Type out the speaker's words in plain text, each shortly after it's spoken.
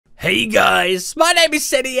Hey guys, my name is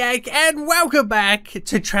Seniac and welcome back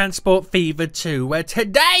to Transport Fever 2, where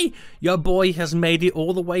today your boy has made it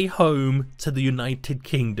all the way home to the United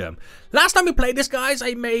Kingdom. Last time we played this, guys,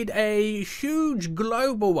 I made a huge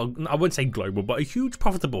global, well, I wouldn't say global, but a huge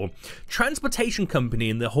profitable transportation company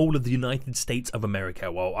in the whole of the United States of America.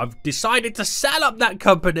 Well, I've decided to sell up that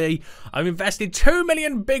company. I've invested 2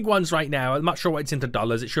 million big ones right now. I'm not sure what it's into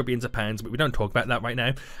dollars, it should be into pounds, but we don't talk about that right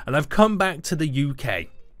now. And I've come back to the UK,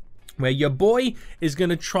 where your boy is going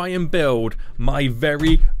to try and build my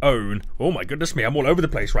very own, oh my goodness me, I'm all over the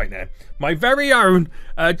place right now, my very own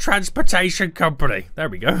transportation company. There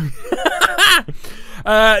we go.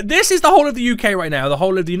 This is the whole of the UK right now, the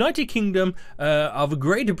whole of the United Kingdom of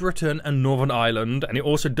Great Britain and Northern Ireland, and it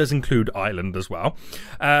also does include Ireland as well.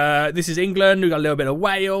 This is England, we've got a little bit of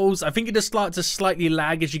Wales. I think it does start to slightly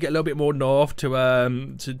lag as you get a little bit more north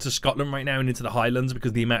to Scotland right now and into the Highlands because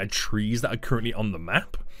of the amount of trees that are currently on the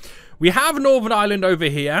map. We have Northern Ireland over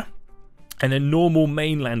here, and then normal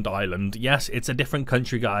mainland Ireland. Yes, it's a different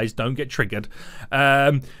country, guys. Don't get triggered.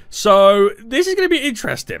 So this is going to be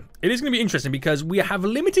interesting. It is going to be interesting because we have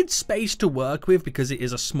limited space to work with because it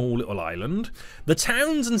is a small little island. The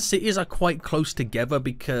towns and cities are quite close together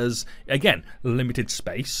because, again, limited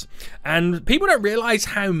space. And people don't realise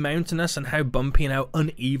how mountainous and how bumpy and how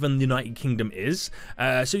uneven the United Kingdom is.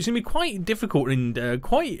 So it's going to be quite difficult and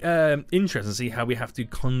quite interesting to see how we have to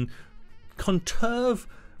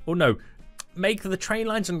make the train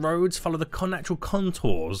lines and roads follow the natural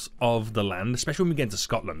contours of the land, especially when we get into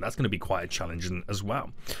Scotland. That's going to be quite a challenge as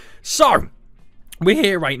well. So, we're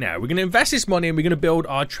here right now. We're going to invest this money and we're going to build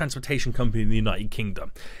our transportation company in the United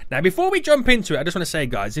Kingdom. Now, before we jump into it, I just want to say,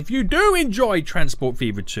 guys, if you do enjoy Transport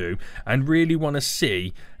Fever 2 and really want to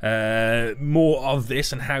see more of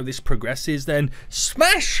this and how this progresses, then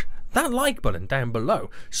smash that like button down below.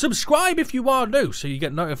 Subscribe if you are new so you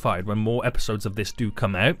get notified when more episodes of this do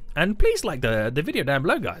come out. And please like the video down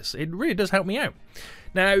below, guys. It really does help me out.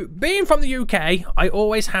 Now, being from the UK, I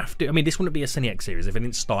always have to, I mean, this wouldn't be a Seniac series if it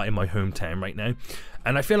didn't start in my hometown right now.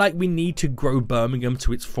 And I feel like we need to grow Birmingham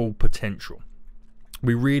to its full potential.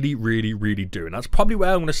 We really, really, really do. And that's probably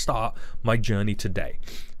where I'm going to start my journey today.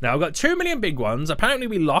 Now, I've got 2 million big ones. Apparently,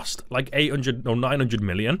 we lost like 800 or 900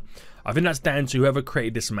 million. I think that's down to whoever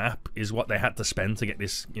created this map is what they had to spend to get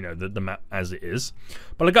this, you know, the map as it is.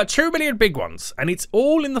 But I got 2 million big ones, and it's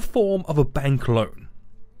all in the form of a bank loan.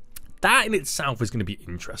 That in itself is going to be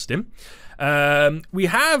interesting. We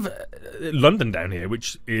have London down here,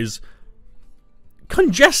 which is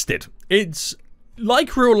congested. It's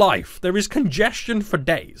like real life. There is congestion for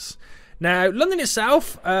days. Now, London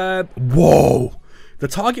itself, whoa, the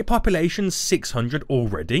target population's 600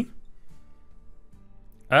 already.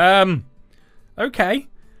 Okay.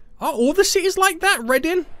 Are all the cities like that?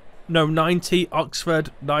 Reading? No, 90. Oxford,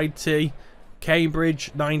 90.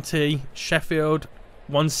 Cambridge, 90. Sheffield,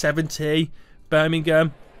 170.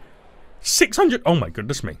 Birmingham, 600. Oh my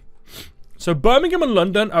goodness me. So Birmingham and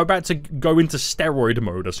London are about to go into steroid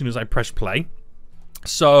mode as soon as I press play.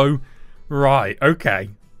 So, right, okay.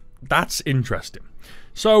 That's interesting.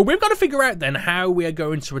 So we've got to figure out then how we are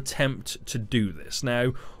going to attempt to do this.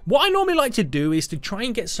 Now, what I normally like to do is to try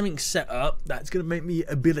and get something set up that's going to make me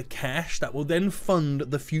a bit of cash that will then fund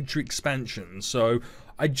the future expansion. So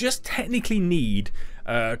I just technically need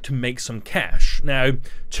to make some cash. Now,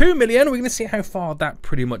 2 million, we're going to see how far that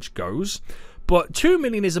pretty much goes. But 2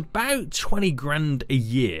 million is about 20 grand a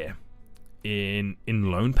year in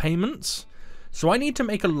loan payments. So I need to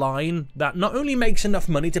make a line that not only makes enough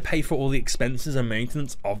money to pay for all the expenses and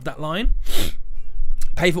maintenance of that line,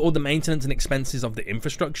 pay for all the maintenance and expenses of the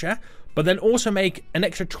infrastructure, but then also make an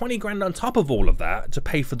extra 20 grand on top of all of that to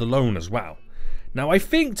pay for the loan as well. Now, I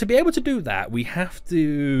think to be able to do that, we have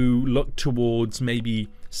to look towards maybe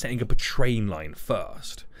setting up a train line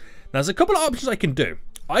first. Now, there's a couple of options I can do.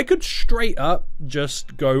 I could straight up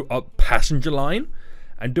just go up passenger line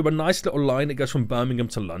and do a nice little line that goes from Birmingham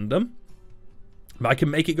to London. I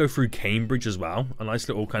can make it go through Cambridge as well. A nice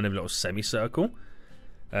little kind of little semicircle.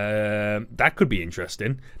 That could be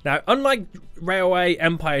interesting. Now, unlike Railway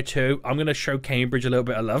Empire 2, I'm going to show Cambridge a little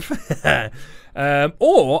bit of love.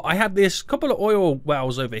 Or I have this couple of oil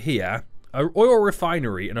wells over here. An oil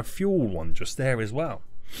refinery and a fuel one just there as well.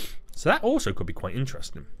 So that also could be quite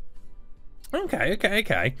interesting.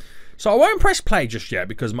 Okay. So I won't press play just yet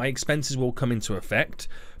because my expenses will come into effect.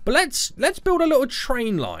 But let's build a little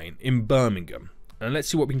train line in Birmingham. And let's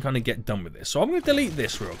see what we can kind of get done with this. So I'm going to delete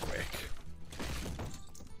this real quick.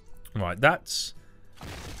 Right, that's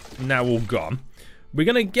now all gone. We're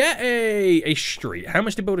going to get a street. How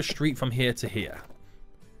much to build a street from here to here?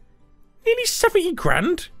 Nearly 70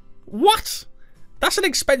 grand? What? That's an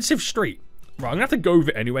expensive street. Right, I'm going to have to go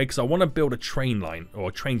over it anyway because I want to build a train line or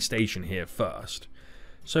a train station here first.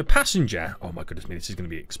 So passenger. Oh my goodness me, this is going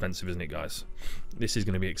to be expensive, isn't it, guys? This is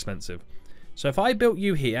going to be expensive. So if I built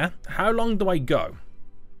you here, how long do I go?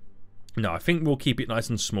 No, I think we'll keep it nice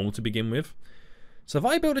and small to begin with. So if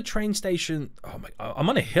I build a train station... Oh my... I'm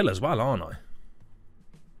on a hill as well, aren't I?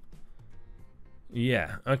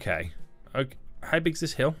 Yeah, okay. How big's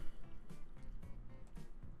this hill?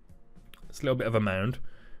 It's a little bit of a mound.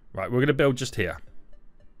 Right, we're going to build just here.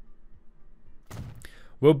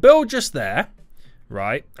 We'll build just there.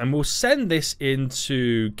 Right, and we'll send this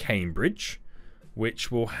into Cambridge, which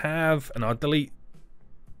will have, and I'll delete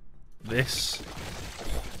this.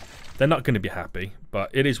 They're not going to be happy, but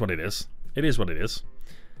it is what it is. It is what it is.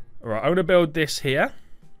 All right, I'm going to build this here.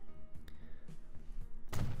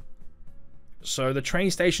 So the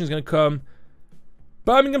train station is going to come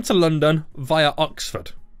Birmingham to London via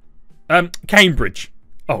Oxford. Cambridge.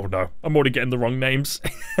 Oh no, I'm already getting the wrong names.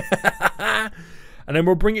 And then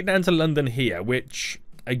we'll bring it down to London here, which,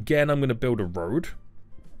 again, I'm going to build a road.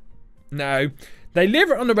 Now, they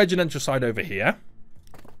live on the residential side over here,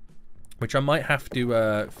 which I might have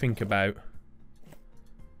to think about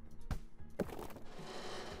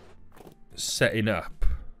setting up.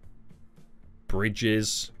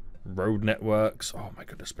 Bridges, road networks. Oh, my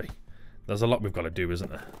goodness me. There's a lot we've got to do,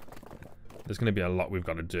 isn't there? There's going to be a lot we've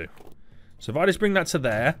got to do. So if I just bring that to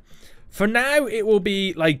there... For now, it will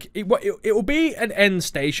be like it will be an end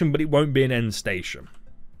station, but it won't be an end station.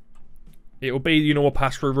 It will be, you know, a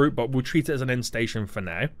pass-through route, but we'll treat it as an end station for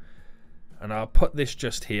now. And I'll put this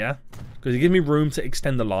just here because it gives me room to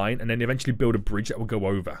extend the line and then eventually build a bridge that will go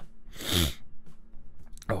over.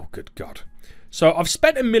 Oh, good God! So I've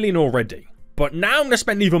spent $1 million already, but now I'm going to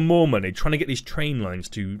spend even more money trying to get these train lines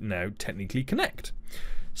to now technically connect.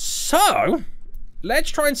 So.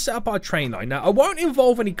 Let's try and set up our train line. Now, I won't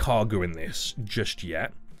involve any cargo in this just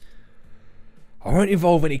yet. I won't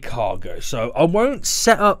involve any cargo. So, I won't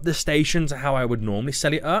set up the station to how I would normally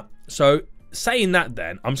set it up. So, saying that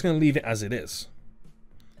then, I'm just going to leave it as it is.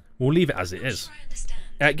 We'll leave it as it is.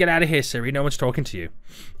 Get out of here, Siri. No one's talking to you.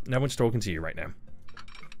 No one's talking to you right now.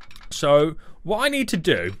 So, what I need to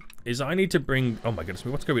do is I need to bring... Oh my goodness,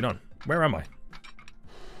 what's going on? Where am I?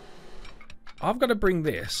 I've got to bring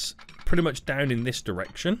this... pretty much down in this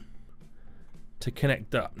direction to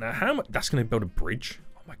connect up. Now, how much? That's going to build a bridge.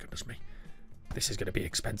 Oh my goodness me, this is going to be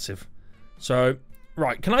expensive. So,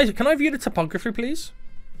 right, can I view the topography, please?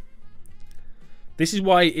 This is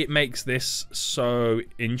why it makes this so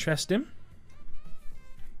interesting.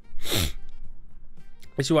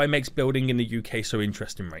 This is why it makes building in the UK so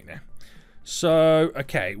interesting right now. So,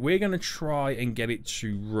 okay, we're going to try and get it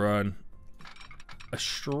to run a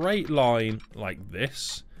straight line like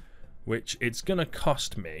this. Which it's going to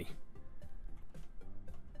cost me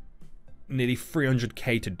nearly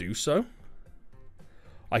 300k to do so.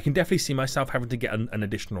 I can definitely see myself having to get an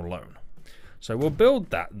additional loan. So we'll build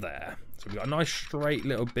that there. So we've got a nice straight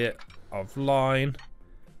little bit of line.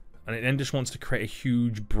 And it then just wants to create a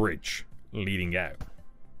huge bridge leading out.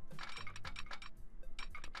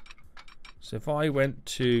 So if I went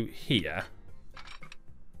to here.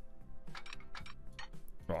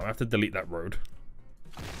 Right, I have to delete that road.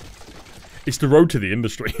 It's the road to the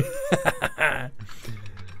industry.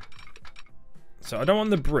 So I don't want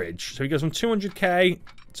the bridge. So he goes from 200k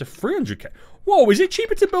to 300k. Whoa, is it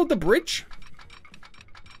cheaper to build the bridge?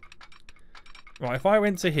 Right, if I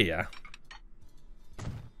went to here.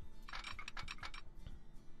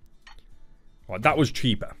 Right, that was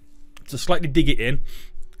cheaper. To slightly dig it in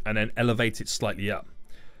and then elevate it slightly up.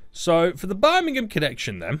 So for the Birmingham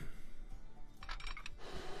connection then.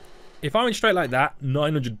 If I went straight like that,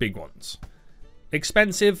 900 big ones.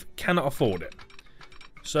 Expensive, cannot afford it.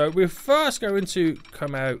 So we're first going to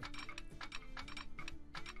come out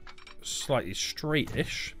slightly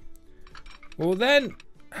straight-ish. Well then,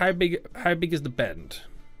 how big is the bend?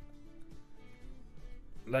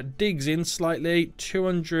 That digs in slightly,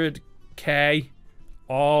 200k.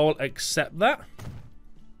 I'll accept that.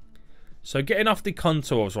 So getting off the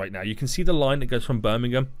contours right now, you can see the line that goes from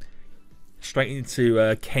Birmingham straight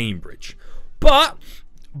into Cambridge. But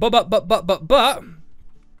we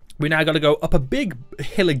now got to go up a big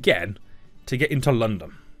hill again to get into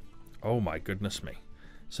London. Oh my goodness me.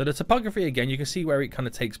 So the topography again, you can see where it kind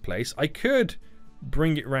of takes place. I could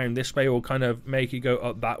bring it around this way or kind of make it go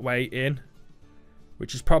up that way in.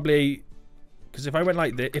 Which is probably... Because if I went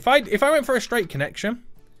like this... If I went for a straight connection,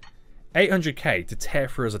 800k to tear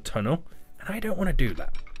through as a tunnel. And I don't want to do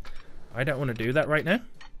that. I don't want to do that right now.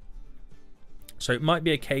 So it might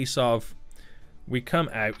be a case of... We come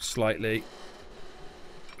out slightly.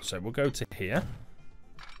 So we'll go to here.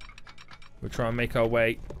 We'll try and make our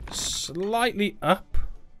way slightly up.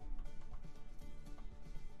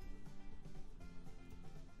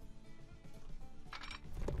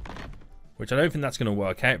 Which I don't think that's going to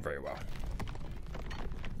work out very well.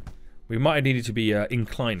 We might have needed to be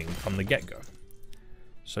inclining from the get-go.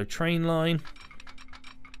 So train line.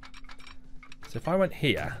 So if I went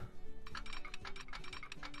here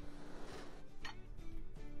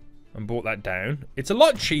and brought that down, it's a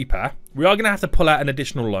lot cheaper. We are going to have to pull out an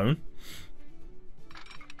additional loan.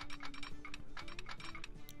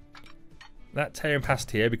 That tearing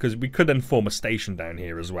past here because we could then form a station down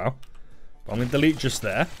here as well. But I'm going to delete just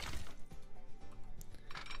there.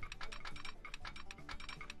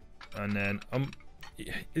 And then,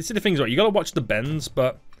 this is the things, right? You got to watch the bends,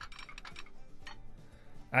 but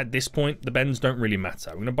at this point, the bends don't really matter.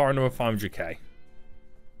 I'm going to borrow another 500k.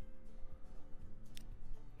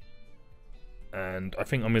 And I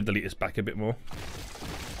think I'm going to delete this back a bit more.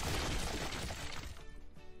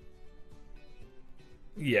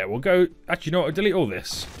 Yeah, we'll go... Actually, you know what? I'll delete all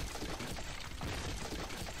this.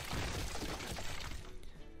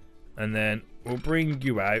 And then we'll bring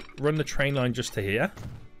you out. Run the train line just to here.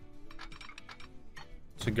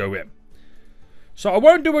 To go in. So I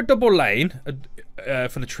won't do a double lane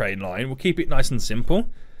for the train line. We'll keep it nice and simple.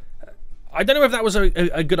 I don't know if that was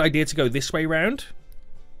a good idea to go this way round.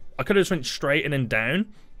 I could have just went straight in and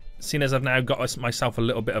down, seeing as I've now got myself a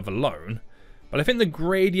little bit of a loan. But I think the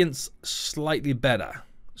gradient's slightly better.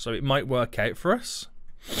 So it might work out for us.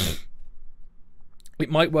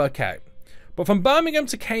 It might work out. But from Birmingham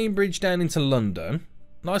to Cambridge down into London,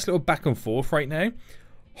 nice little back and forth right now.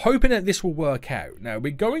 Hoping that this will work out. Now,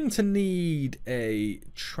 we're going to need a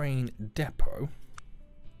train depot.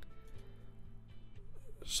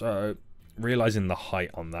 So, realizing the height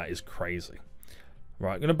on that is crazy.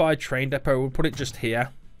 Right, I'm going to buy a train depot. We'll put it just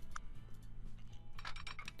here.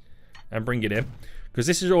 And bring it in. Because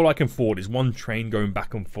this is all I can afford, is one train going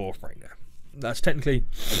back and forth right now. That's technically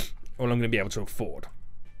all I'm going to be able to afford.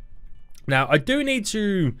 Now, I do need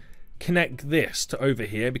to connect this to over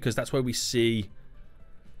here, because that's where we see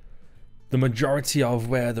the majority of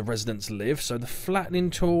where the residents live. So the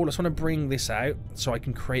flattening tool, I just want to bring this out so I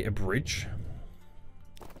can create a bridge.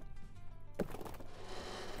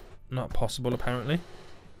 Not possible, apparently.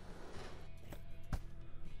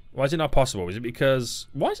 Why is it not possible? Is it because...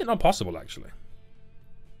 Why is it not possible, actually?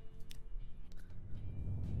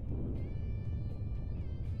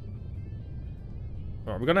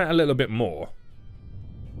 Alright, we're going to add a little bit more.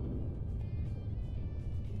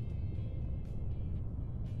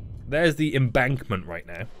 There's the embankment right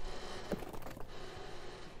now.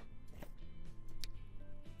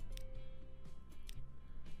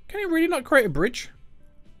 Can it really not create a bridge?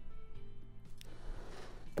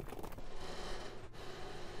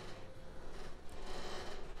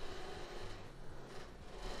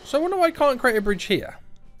 So I wonder why I can't create a bridge here.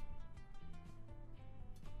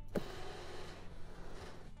 Do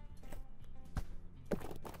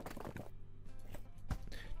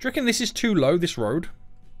you reckon this is too low, this road?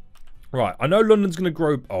 Right, I know London's going to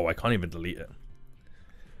grow... Oh, I can't even delete it.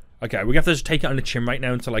 Okay, we have to just take it on the chin right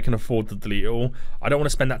now until I can afford to delete it all. I don't want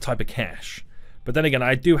to spend that type of cash. But then again,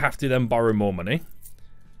 I do have to then borrow more money.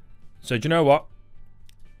 So do you know what?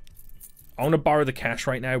 I want to borrow the cash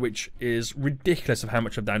right now, which is ridiculous of how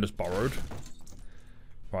much I've down just borrowed.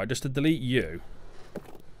 Right, just to delete you.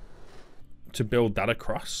 To build that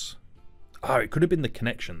across. Oh, it could have been the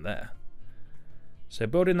connection there. So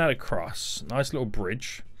building that across. Nice little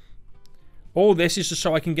bridge. All this is just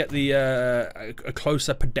so I can get the a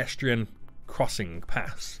closer pedestrian crossing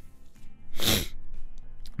pass. And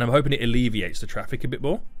I'm hoping it alleviates the traffic a bit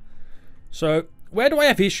more. So, where do I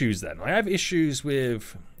have issues then? I have issues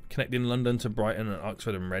with connecting London to Brighton and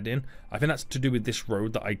Oxford and Reading. I think that's to do with this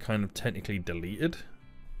road that I kind of technically deleted.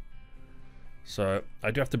 So,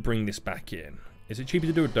 I do have to bring this back in. Is it cheaper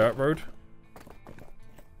to do a dirt road?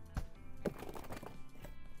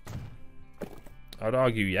 I'd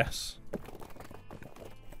argue yes.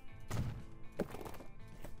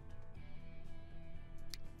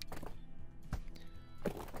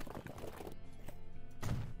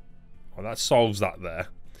 Well, that solves that there.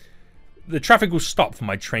 The traffic will stop for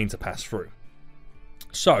my train to pass through.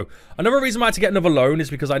 So, another reason why I had to get another loan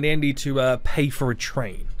is because I need to pay for a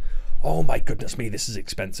train. Oh my goodness me, this is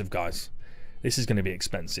expensive, guys. This is going to be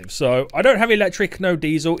expensive. So, I don't have electric, no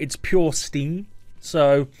diesel. It's pure steam.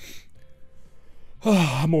 So,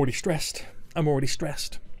 I'm already stressed. I'm already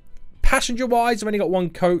stressed. Passenger-wise, I've only got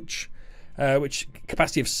one coach, which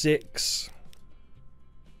capacity of 6.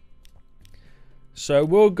 So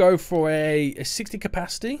we'll go for a 60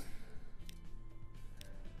 capacity.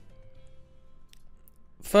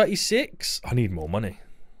 36. I need more money.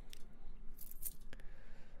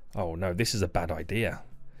 Oh no, this is a bad idea.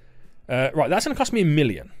 Right, that's going to cost me $1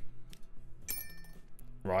 million.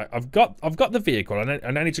 Right, I've got the vehicle,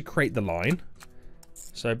 and I need to create the line.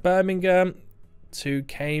 So Birmingham to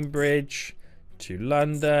Cambridge to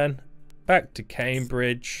London, back to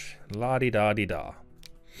Cambridge, la-di-da-di-da.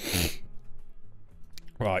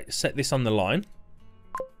 Right, set this on the line.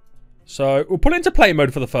 So we'll put it into play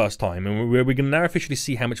mode for the first time, and we're going to now officially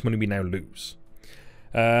see how much money we now lose.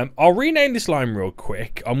 I'll rename this line real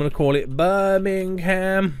quick. I'm going to call it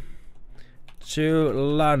Birmingham to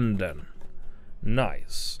London.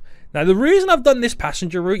 Nice. Now, the reason I've done this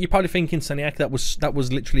passenger route, you're probably thinking, Seniac, that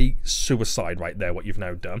was literally suicide right there, what you've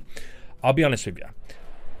now done. I'll be honest with you.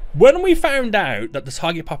 When we found out that the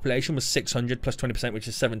target population was 600 plus 20%, which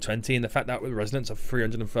is 720, and the fact that with residents of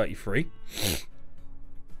 333,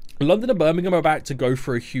 London and Birmingham are about to go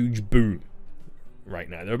for a huge boom right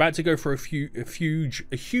now. They're about to go for a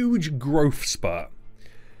huge growth spurt.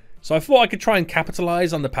 So I thought I could try and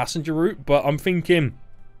capitalize on the passenger route, but I'm thinking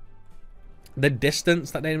the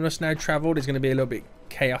distance that they must now travel is going to be a little bit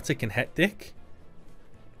chaotic and hectic.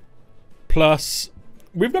 Plus,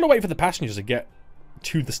 we've got to wait for the passengers to get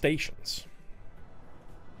to the stations.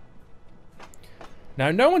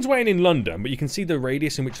 Now, no one's waiting in London, but you can see the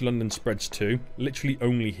radius in which London spreads to. Literally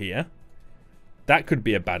only here. That could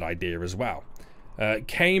be a bad idea as well.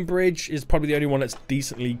 Cambridge is probably the only one that's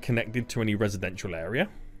decently connected to any residential area.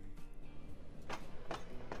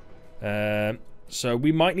 So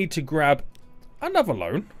we might need to grab another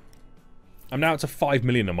loan. I'm now up to 5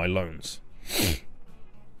 million on my loans.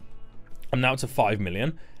 I'm now up to 5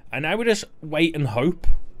 million. And now we just wait and hope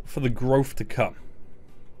for the growth to come.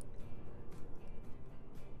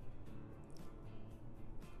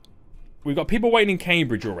 We've got people waiting in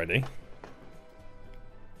Cambridge already.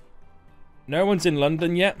 No one's in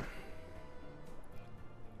London yet.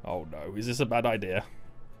 Oh no, is this a bad idea?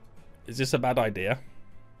 Is this a bad idea?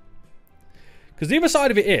 Because the other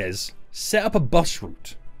side of it is, set up a bus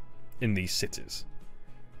route in these cities.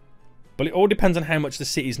 But it all depends on how much the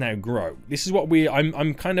cities now grow. This is what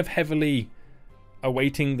I'm kind of heavily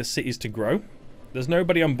awaiting the cities to grow. There's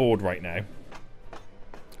nobody on board right now.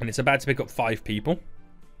 And it's about to pick up 5 people.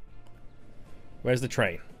 Where's the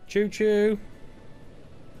train? Choo-choo.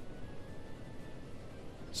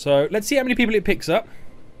 So, let's see how many people it picks up.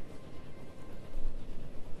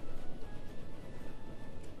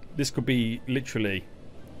 This could be literally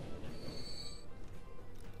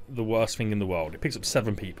the worst thing in the world. It picks up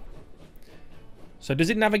 7 people. So does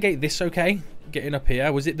it navigate this okay? Getting up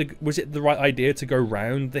here? Was it the right idea to go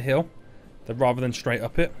round the hill rather than straight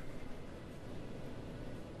up it?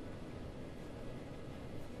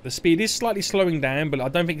 The speed is slightly slowing down, but I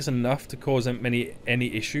don't think it's enough to cause any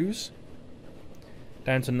issues.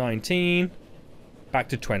 Down to 19. Back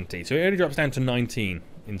to 20. So it only drops down to 19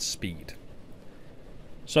 in speed.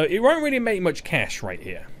 So it won't really make much cash right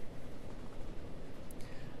here.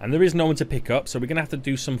 And there is no one to pick up, so we're going to have to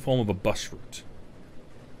do some form of a bus route.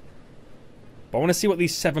 But I want to see what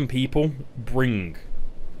these 7 people bring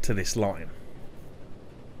to this line.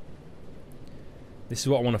 This is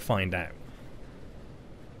what I want to find out.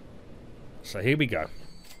 So here we go.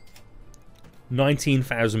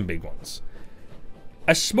 19,000 big ones.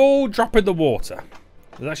 A small drop in the water.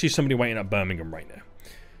 There's actually somebody waiting at Birmingham right now.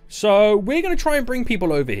 So we're going to try and bring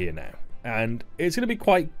people over here now. And it's going to be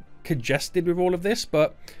quite congested with all of this.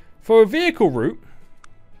 But for a vehicle route,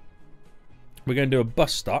 we're going to do a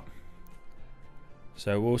bus stop.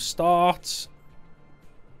 So we'll start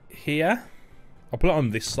here. I'll put it on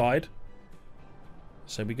this side.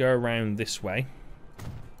 So we go around this way.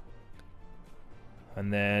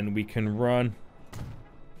 And then we can run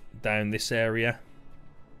down this area.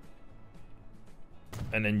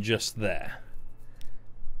 And then just there.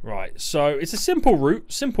 Right, so it's a simple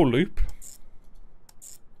route, simple loop.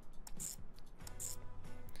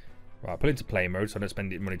 Right, I'll put it into play mode so I don't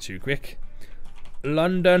spend money too quick.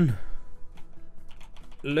 London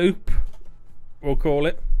loop, we'll call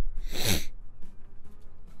it.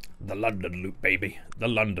 The London loop, baby. The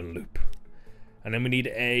London loop. And then we need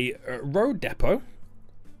a road depot,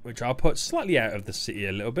 which I'll put slightly out of the city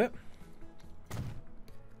a little bit.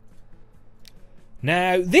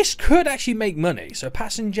 Now, this could actually make money. So,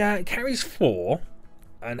 passenger carries 4.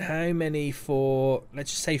 And how many for,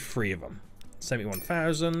 let's just say 3 of them.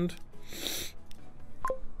 71,000.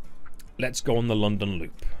 Let's go on the London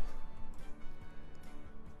loop.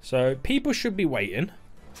 So, people should be waiting.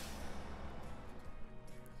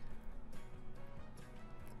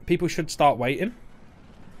 People should start waiting.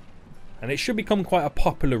 And it should become quite a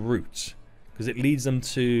popular route. Because it leads them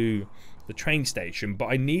to the train station, but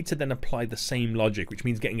I need to then apply the same logic, which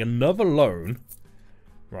means getting another loan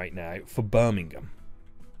right now for Birmingham.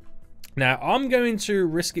 Now, I'm going to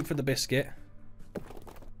risk it for the biscuit.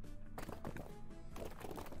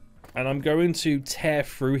 And I'm going to tear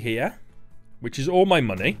through here, which is all my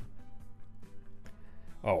money.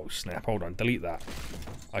 Oh, snap. Hold on. Delete that.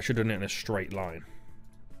 I should have done it in a straight line.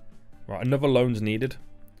 Right, another loan's needed.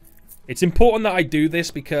 It's important that I do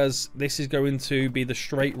this because this is going to be the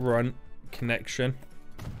straight run connection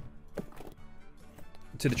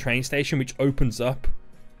to the train station, which opens up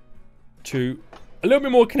to a little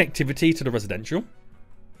bit more connectivity to the residential.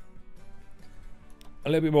 A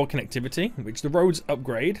little bit more connectivity, which the roads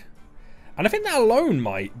upgrade. And I think that alone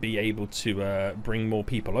might be able to bring more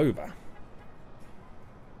people over.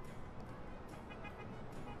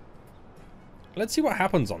 Let's see what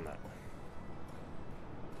happens on that.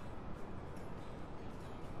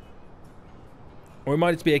 Or it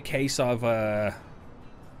might just be a case of I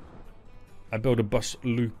build a bus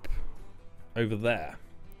loop over there.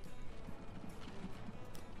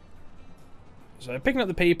 So picking up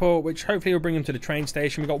the people, which hopefully will bring them to the train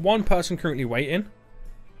station. We've got one person currently waiting.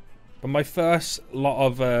 But my first lot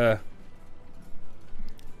of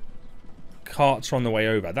carts are on the way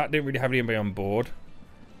over. That didn't really have anybody on board.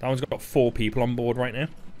 That one's got 4 people on board right now.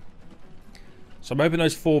 So I'm hoping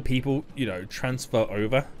those 4 people, you know, transfer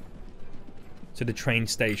over to the train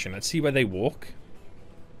station. Let's see where they walk.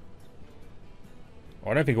 Oh,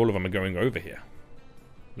 I don't think all of them are going over here.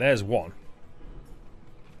 There's one.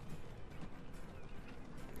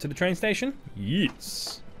 To the train station?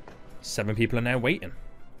 Yes. 7 people are now waiting.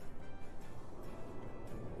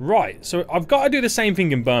 Right, so I've got to do the same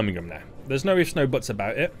thing in Birmingham now. There's no ifs, no buts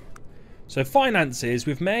about it. So finances,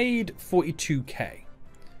 we've made 42k.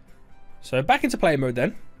 So back into player mode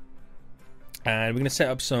then. And we're going to set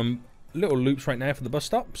up some little loops right now for the bus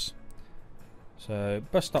stops. So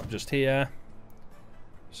bus stop just here.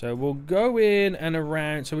 So we'll go in and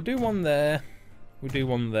around. So we'll do one there. We'll do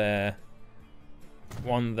one there.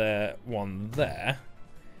 One there. One there.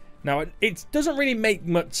 Now, it doesn't really make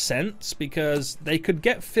much sense because they could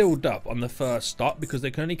get filled up on the first stop because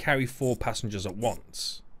they can only carry 4 passengers at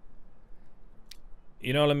once.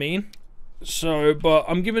 You know what I mean? So, but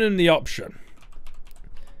I'm giving them the option.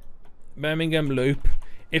 Birmingham loop.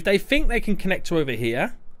 If they think they can connect to over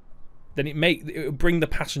here, then it will bring the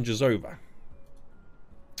passengers over.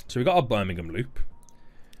 So we've got our Birmingham loop.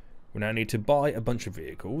 We now need to buy a bunch of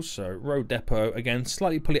vehicles. So road depot, again,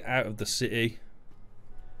 slightly pull it out of the city.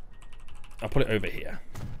 I'll put it over here.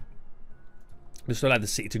 Just to allow the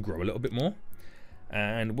city to grow a little bit more.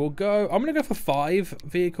 And we'll go... I'm going to go for 5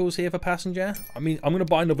 vehicles here for passenger. I mean, I'm going to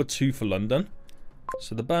buy another 2 for London.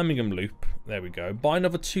 So the Birmingham loop. There we go. Buy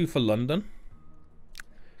another 2 for London.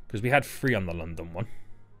 Because we had 3 on the London one.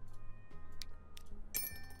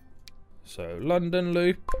 So London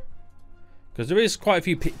loop. Because there is quite a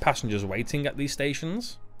few passengers waiting at these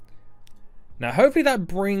stations. Now, hopefully that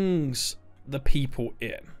brings the people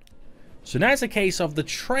in. So now it's a case of the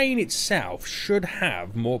train itself should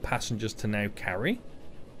have more passengers to now carry.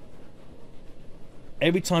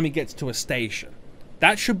 Every time it gets to a station.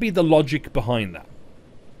 That should be the logic behind that.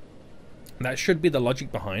 That should be the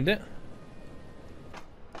logic behind it.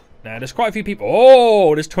 Now there's quite a few people.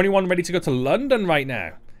 Oh, there's 21 ready to go to London right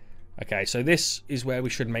now. Okay, so this is where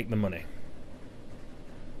we should make the money.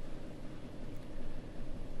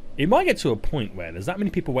 It might get to a point where there's that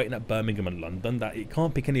many people waiting at Birmingham and London that it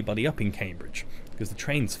can't pick anybody up in Cambridge because the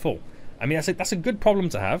train's full. I mean, that's a good problem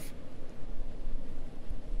to have,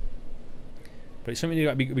 but it's something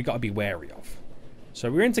we got to be wary of.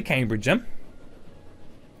 So we're into Cambridge then.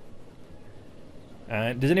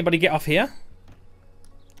 Does anybody get off here?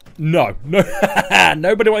 No.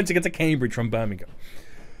 Nobody wants to get to Cambridge from Birmingham.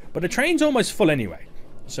 But the train's almost full anyway,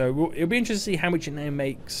 so it'll be interesting to see how much it now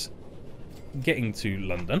makes getting to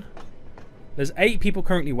London. There's 8 people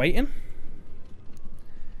currently waiting,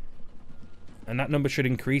 and that number should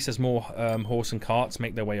increase as more horse and carts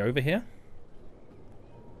make their way over here.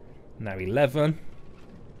 Now 11.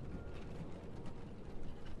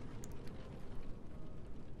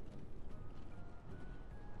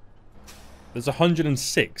 There's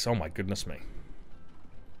 106. Oh my goodness me.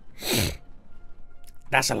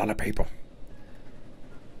 That's a lot of people.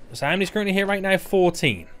 So how many's currently here right now?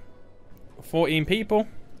 14. 14 people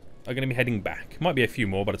are going to be heading back. Might be a few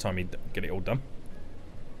more by the time we get it all done.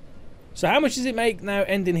 So how much does it make now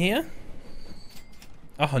ending here?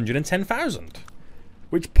 110,000.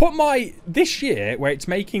 Which put my... This year, where it's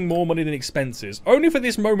making more money than expenses, only for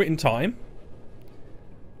this moment in time.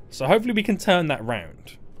 So hopefully we can turn that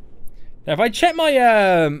round. Now if I check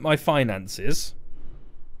my my finances,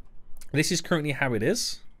 This is currently how it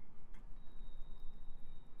is.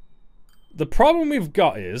 The problem we've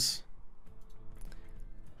got is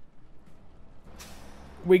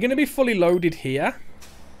we're going to be fully loaded here.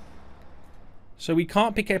 So we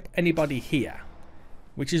can't pick up anybody here.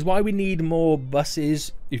 Which is why we need more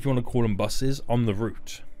buses, if you want to call them buses, on the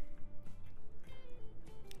route.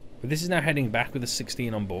 But this is now heading back with a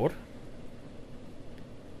 16 on board.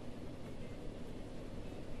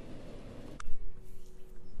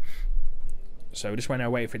 So we just want to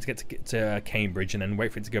wait for it to get to Cambridge and then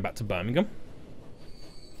wait for it to go back to Birmingham.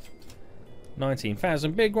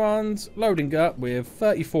 19,000 big ones, loading up with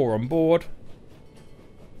 34 on board.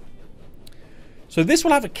 So this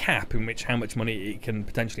will have a cap in which how much money it can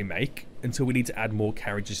potentially make until we need to add more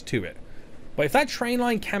carriages to it. But if that train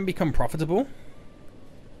line can become profitable,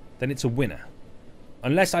 then it's a winner.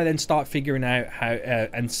 Unless I then start figuring out how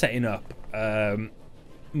and setting up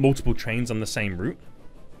multiple trains on the same route.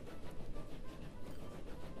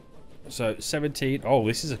 So 17. Oh,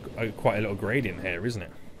 this is quite a little gradient here, isn't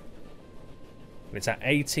it? It's at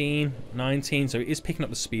 18, 19, so it is picking up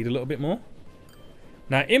the speed a little bit more.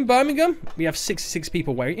 Now, in Birmingham, we have 66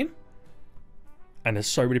 people waiting. And there's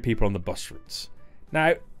so many people on the bus routes.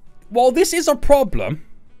 Now, while this is a problem,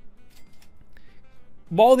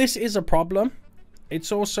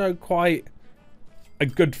 it's also quite a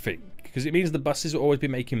good thing. Because it means the buses will always be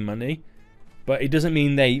making money. But it doesn't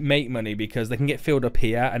mean they make money because they can get filled up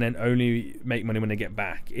here and then only make money when they get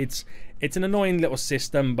back. It's an annoying little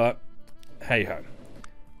system, but hey-ho.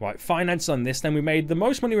 Right, finance on this. Then we made the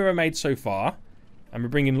most money we've ever made so far. And we're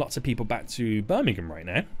bringing lots of people back to Birmingham right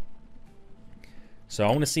now. So I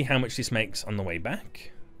want to see how much this makes on the way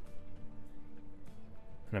back.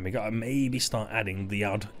 And then we got to maybe start adding the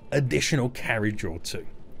odd additional carriage or two.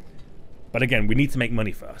 But again, we need to make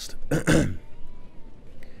money first.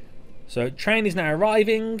 So train is now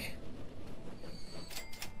arriving.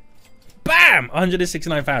 Bam!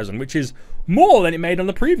 169,000, which is more than it made on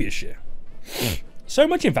the previous year. So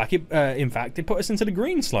much, in fact, it put us into the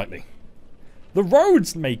green slightly. The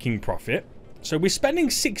road's making profit, so we're spending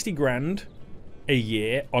 60 grand a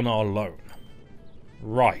year on our loan.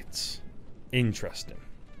 Right. Interesting.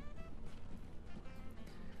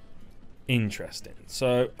 Interesting.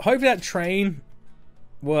 So hopefully that train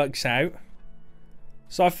works out.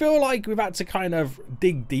 So I feel like we've had to kind of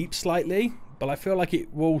dig deep slightly, but I feel like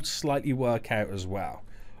it will slightly work out as well.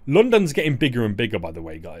 London's getting bigger and bigger, by the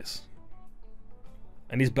way, guys.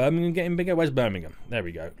 And is Birmingham getting bigger? Where's Birmingham? There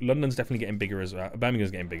we go. London's definitely getting bigger as well.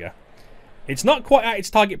 Birmingham's getting bigger. It's not quite at its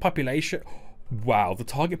target population. Wow, the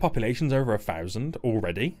target population's over 1,000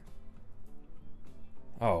 already.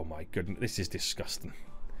 Oh my goodness, this is disgusting.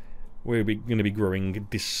 We're going to be growing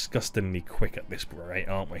disgustingly quick at this rate,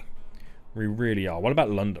 aren't we? We really are. What about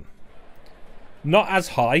London? Not as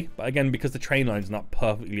high, but again, because the train line's not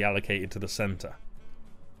perfectly allocated to the centre.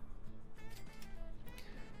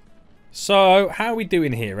 So, how are we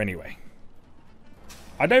doing here anyway?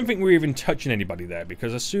 I don't think we're even touching anybody there,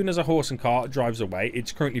 because as soon as a horse and cart drives away,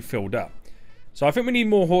 it's currently filled up. So I think we need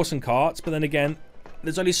more horse and carts, but then again,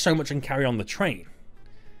 there's only so much I can carry on the train.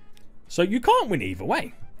 So you can't win either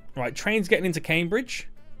way. Right, train's getting into Cambridge.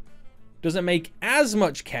 Doesn't make as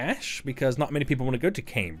much cash, because not many people want to go to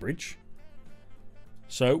Cambridge.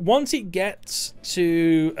 So once it gets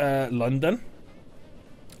to London,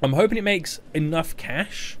 I'm hoping it makes enough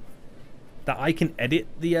cash that I can edit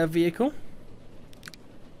the vehicle.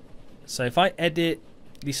 So if I edit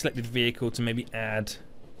the selected vehicle to maybe add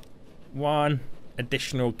one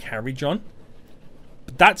additional carriage on,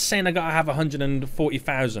 but that's saying I gotta have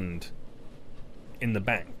 140,000 in the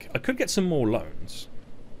bank. I could get some more loans.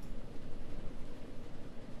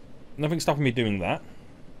 Nothing's stopping me doing that.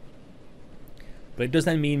 But it does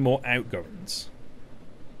then mean more outgoings.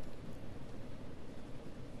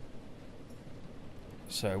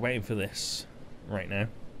 So waiting for this right now.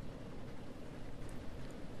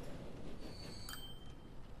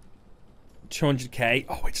 $200k.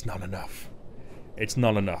 Oh, it's not enough. It's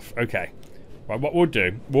not enough. Okay. Right, what we'll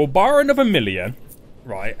do, we'll borrow another $1 million.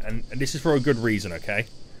 Right, and this is for a good reason, okay?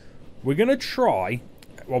 We're going to try...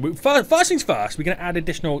 Well, first things first, we're going to add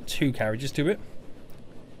additional 2 carriages to it.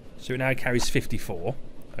 So it now carries 54.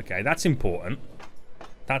 Okay, that's important.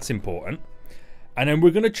 That's important. And then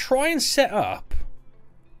we're going to try and set up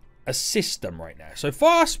a system right now. So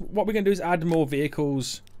first, what we're going to do is add more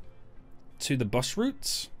vehicles to the bus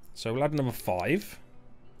routes. So we'll add another 5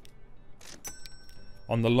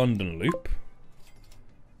 on the London loop.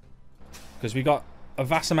 Because we got a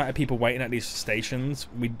vast amount of people waiting at these stations.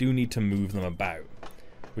 We do need to move them about,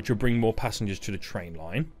 which will bring more passengers to the train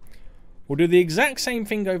line. We'll do the exact same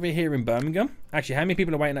thing over here in Birmingham. Actually, how many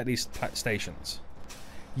people are waiting at these stations?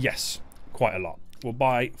 Yes, quite a lot. We'll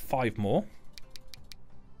buy 5 more.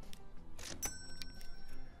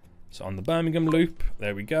 So on the Birmingham loop,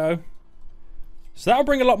 there we go. So that'll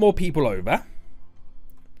bring a lot more people over.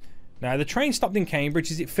 Now the train stopped in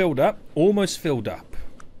Cambridge. Is it filled up? Almost filled up.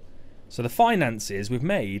 So the finances, we've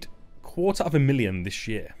made $250,000 this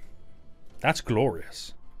year. That's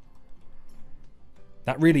glorious.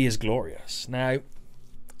 That really is glorious. Now,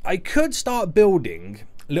 I could start building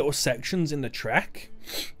little sections in the track.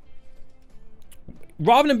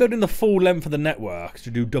 Rather than building the full length of the network to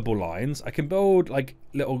do double lines, I can build like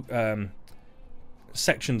little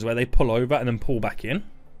sections where they pull over and then pull back in.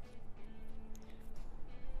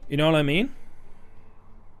 You know what I mean?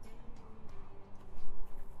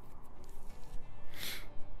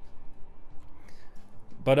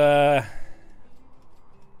 But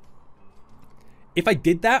if I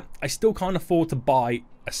did that, I still can't afford to buy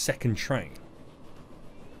a second train.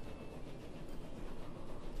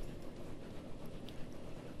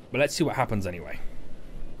 But let's see what happens anyway.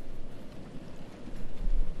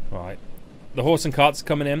 Right. The horse and carts are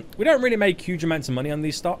coming in. We don't really make huge amounts of money on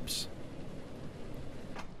these stops.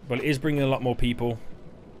 But it is bringing a lot more people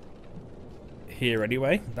here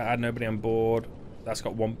anyway. That had nobody on board. That's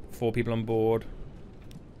got 4 people on board.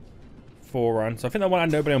 4 run. So I think that one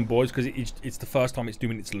had nobody on board because it's the first time it's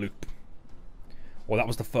doing its loop. Or that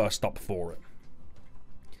was the first stop for it.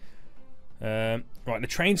 Right, the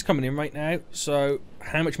train's coming in right now. So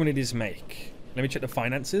how much money does this make? Let me check the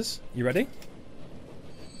finances. You ready?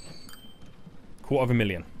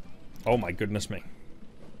 $250,000. Oh my goodness me.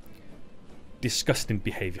 Disgusting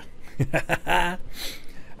behavior.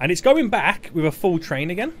 And it's going back with a full train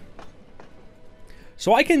again.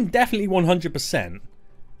 So I can definitely 100%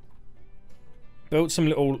 build some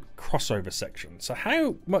little crossover sections. So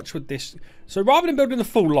how much would this... So rather than building the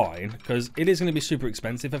full line, because it is going to be super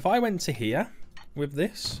expensive, if I went to here with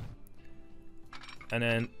this and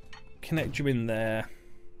then connect you in there,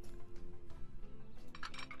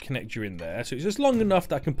 connect you in there, so it's just long enough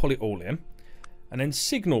that I can pull it all in, and then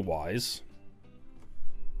signal wise,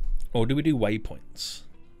 or do we do waypoints?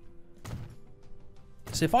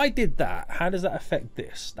 So if I did that, how does that affect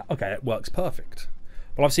this? Okay, it works perfect.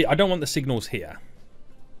 Well, obviously I don't want the signals here.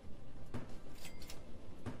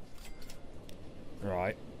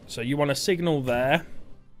 Right, so you want a signal there,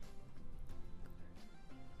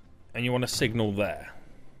 and you want a signal there.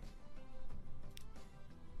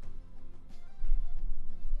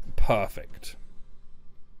 Perfect.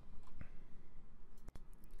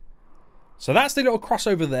 So that's the little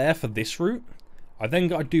crossover there for this route. I then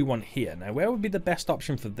got to do one here. Now, where would be the best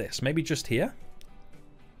option for this? Maybe just here?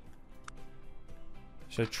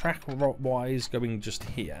 So track-wise, going just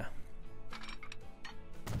here.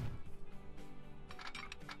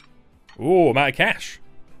 Ooh, I'm out of cash.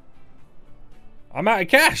 I'm out of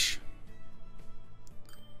cash.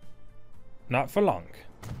 Not for long.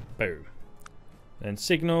 Boom. Then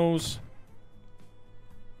signals.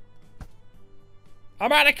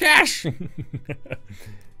 I'm out of cash.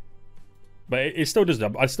 But it still does.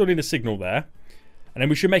 I still need a signal there. And then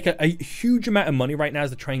we should make a huge amount of money right now as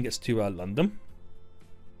the train gets to London.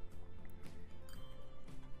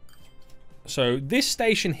 So this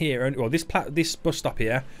station here, or this bus stop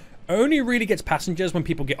here, only really gets passengers when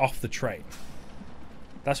people get off the train.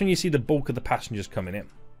 That's when you see the bulk of the passengers coming in.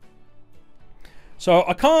 So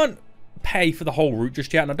I can't pay for the whole route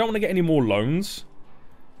just yet, and I don't want to get any more loans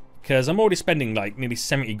because I'm already spending like nearly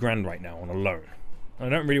 70 grand right now on a loan. I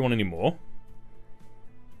don't really want any more.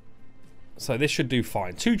 So this should do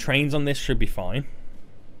fine. 2 trains on this should be fine.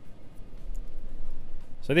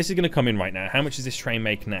 So this is going to come in right now. How much does this train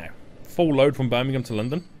make now? Full load from Birmingham to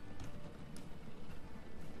London.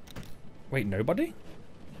 Wait, nobody?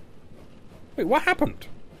 Wait, what happened?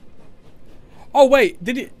 Oh, wait,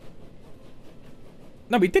 did it...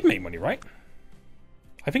 No, we did make money, right?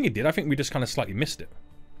 I think it did. I think we just kind of slightly missed it.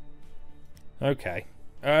 Okay.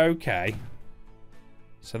 Okay.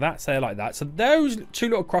 So that's there like that. So those 2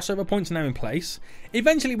 little crossover points are now in place.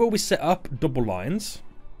 Eventually we'll be set up double lines.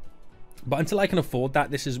 But until I can afford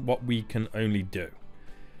that, this is what we can only do.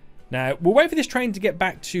 Now, we'll wait for this train to get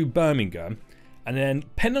back to Birmingham. And then,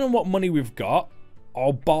 depending on what money we've got,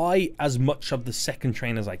 I'll buy as much of the second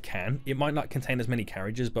train as I can. It might not contain as many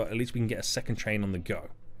carriages, but at least we can get a second train on the go.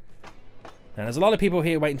 Now, there's a lot of people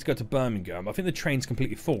here waiting to go to Birmingham. I think the train's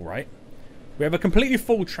completely full, right? We have a completely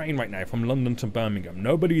full train right now from London to Birmingham.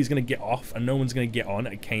 Nobody is going to get off, and no one's going to get on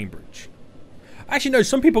at Cambridge. Actually, no,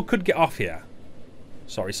 some people could get off here.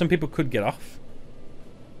 Sorry, some people could get off.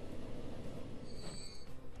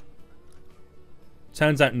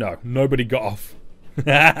 Turns out, no. Nobody got off.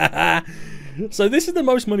 So this is the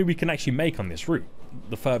most money we can actually make on this route.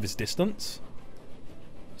 The furthest distance.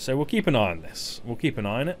 So we'll keep an eye on this. We'll keep an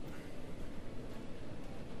eye on it.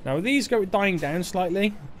 Now, are these dying down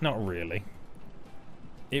slightly? Not really.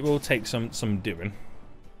 It will take some doing.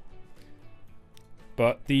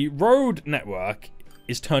 But the road network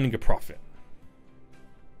is turning a profit.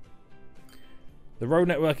 The road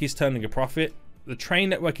network is turning a profit. The train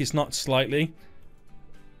network is not slightly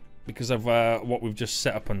because of what we've just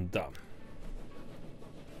set up and done.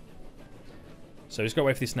 So just got to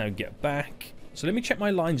wait for this now to get back. So let me check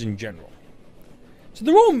my lines in general. So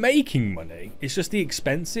they're all making money. It's just the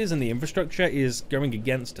expenses and the infrastructure is going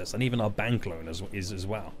against us, and even our bank loan is as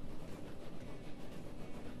well.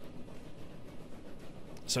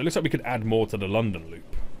 So it looks like we could add more to the London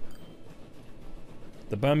loop.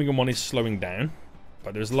 The Birmingham one is slowing down,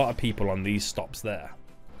 but there's a lot of people on these stops there.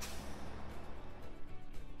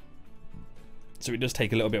 So it does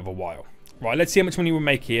take a little bit of a while. Right, let's see how much money we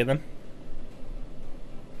make here then.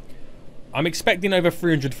 I'm expecting over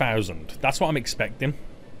 300,000. That's what I'm expecting.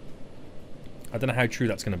 I don't know how true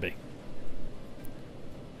that's going to be.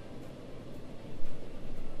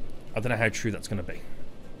 I don't know how true that's going to be.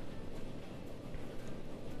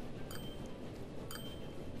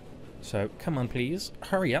 So, come on please.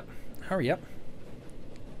 Hurry up. Hurry up.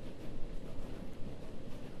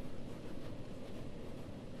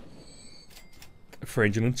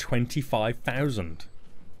 $325,000.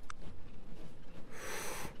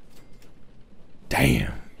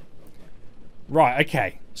 Damn. Right,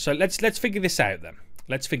 okay. So let's figure this out then.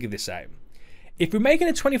 Let's figure this out. If we're making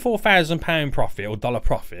a £24,000 profit or dollar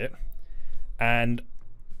profit, and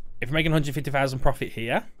if we're making 150,000 profit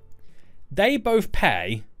here, they both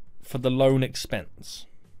pay for the loan expense.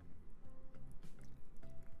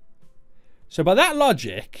 So by that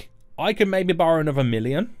logic, I can maybe borrow another $1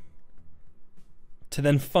 million to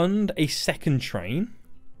then fund a second train,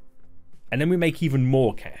 and then we make even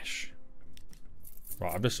more cash.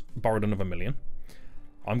 Right, I've just borrowed another $1 million.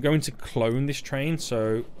 I'm going to clone this train,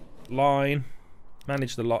 so line,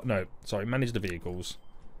 manage the lot. No, sorry, manage the vehicles.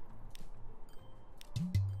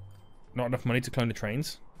 Not enough money to clone the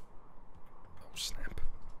trains. Oh, snap.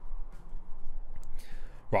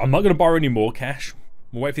 Right, I'm not going to borrow any more cash.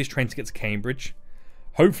 We'll wait for this train to get to Cambridge.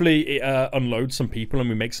 Hopefully it unloads some people and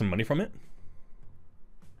we make some money from it.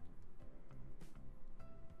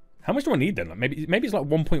 How much do I need then? Like maybe it's like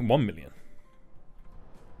 1.1 million.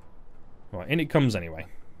 Right, in it comes anyway.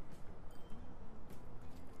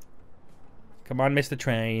 Come on, Mr.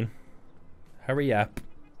 Train. Hurry up.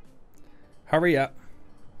 Hurry up.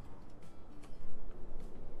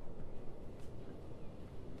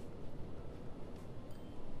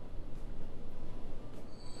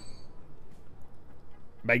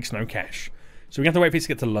 Makes no cash. So we have to wait for it to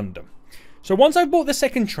get to London. So once I've bought the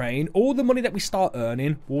second train, all the money that we start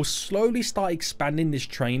earning will slowly start expanding this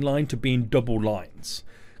train line to being double lines.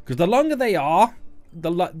 Because the longer they are, the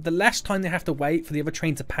less time they have to wait for the other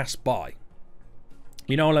train to pass by.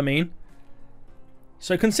 You know what I mean?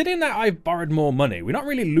 So considering that I've borrowed more money, we're not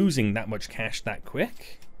really losing that much cash that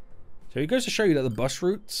quick. So it goes to show you that the bus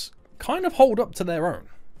routes kind of hold up to their own.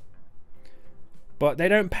 But they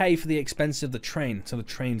don't pay for the expense of the train until the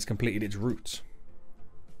train's completed its route.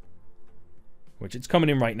 Which it's coming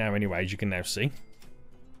in right now anyway, as you can now see.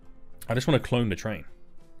 I just want to clone the train.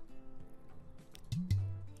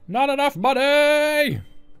 Not enough money!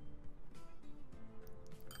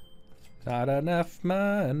 Not enough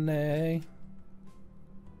money.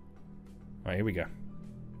 Alright, here we go.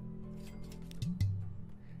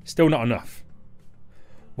 Still not enough.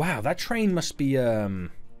 Wow, that train must be... Oh,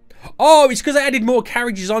 it's because I added more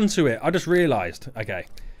carriages onto it. I just realised. Okay.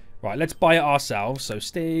 Right, let's buy it ourselves. So,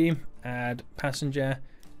 Steam, add passenger.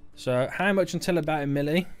 So, how much until about a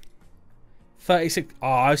milli? 36. Oh,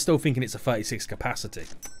 I was still thinking it's a 36 capacity.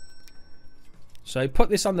 So, put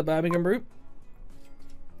this on the Birmingham route.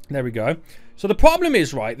 There we go. So, the problem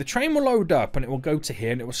is, right, the train will load up and it will go to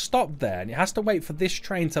here and it will stop there. And it has to wait for this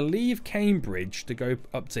train to leave Cambridge to go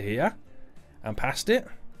up to here and past it.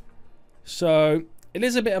 So, it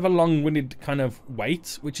is a bit of a long-winded kind of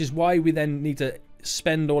wait, which is why we then need to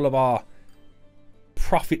spend all of our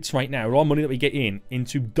profits right now, all money that we get in,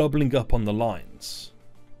 into doubling up on the lines.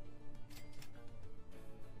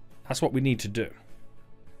 That's what we need to do.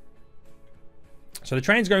 So the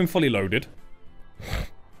train's going fully loaded.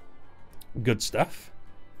 Good stuff.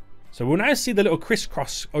 So we'll now see the little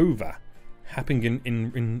crisscross over happening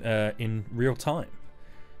in real time.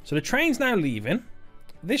 So the train's now leaving.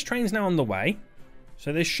 This train's now on the way.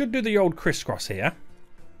 So they should do the old crisscross here.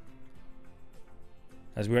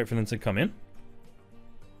 As we wait for them to come in.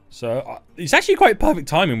 So it's actually quite perfect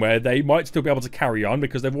timing where they might still be able to carry on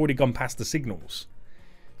because they've already gone past the signals.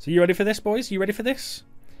 So you ready for this, boys? You ready for this?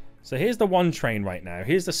 So here's the one train right now.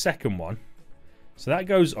 Here's the second one. So that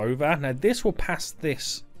goes over. Now this will pass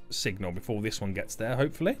this signal before this one gets there,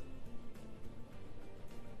 hopefully.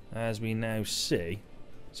 As we now see.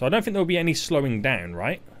 So I don't think there'll be any slowing down,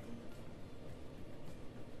 right?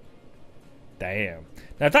 Damn.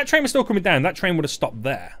 Now if that train was still coming down, that train would have stopped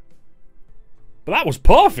there. But that was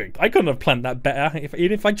perfect. I couldn't have planned that better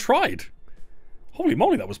even if I tried. Holy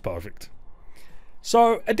moly, that was perfect.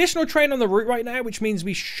 So, additional train on the route right now, which means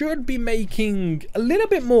we should be making a little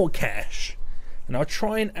bit more cash. And I'll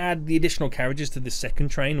try and add the additional carriages to the second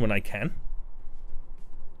train when I can.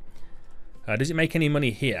 Does it make any money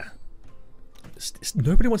here?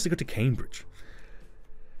 Nobody wants to go to Cambridge.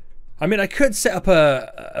 I mean, I could set up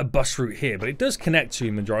a bus route here, but it does connect to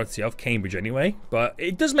the majority of Cambridge anyway. But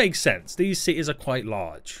it does make sense. These cities are quite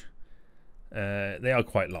large. They are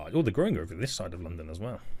quite large. Oh, they're growing over this side of London as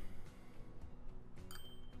well.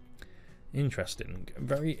 Interesting.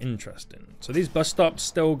 Very interesting. So these bus stops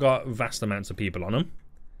still got vast amounts of people on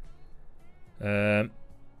them.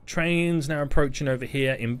 Trains now approaching over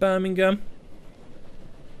here in Birmingham,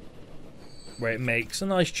 where it makes a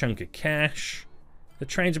nice chunk of cash. The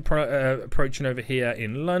trains are approaching over here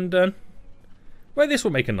in London, where this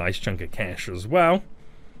will make a nice chunk of cash as well.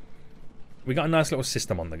 We got a nice little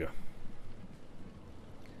system on the go.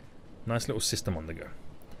 Nice little system on the go.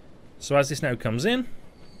 So as this now comes in,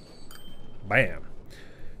 bam.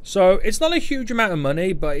 So it's not a huge amount of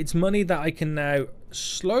money, but it's money that I can now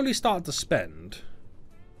slowly start to spend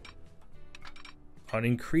on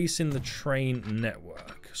increasing the train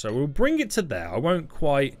network. So we'll bring it to there. I won't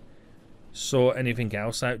quite sort anything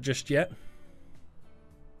else out just yet.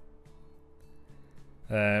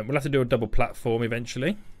 We'll have to do a double platform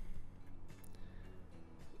eventually.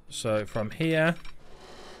 So from here,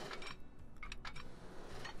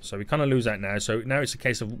 so we kind of lose that now. So now it's a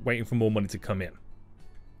case of waiting for more money to come in.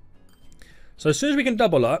 So as soon as we can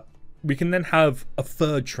double up, we can then have a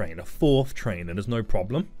third train, a fourth train, and there's no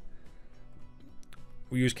problem.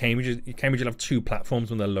 We use Cambridge. Cambridge will have two platforms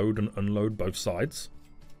when they load and unload both sides.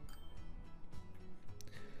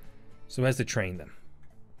 So where's the train then?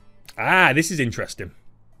 Ah, this is interesting.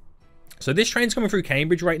 So this train's coming through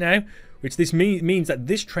Cambridge right now, which this means that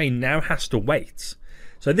this train now has to wait.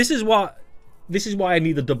 So this is why I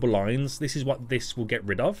need the double lines. This is what this will get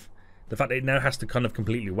rid of. The fact that it now has to kind of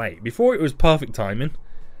completely wait. Before it was perfect timing,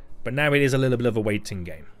 but now it is a little bit of a waiting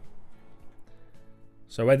game.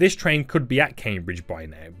 So where this train could be at Cambridge by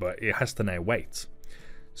now, but it has to now wait.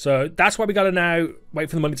 So that's why we got to now wait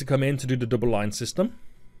for the money to come in to do the double line system.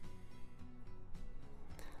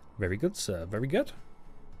 Very good, sir. Very good.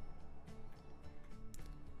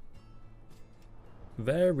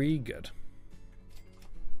 Very good.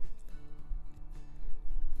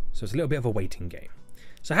 So it's a little bit of a waiting game.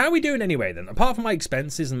 So how are we doing anyway then? Apart from my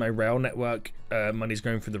expenses and my rail network, money's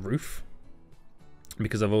going through the roof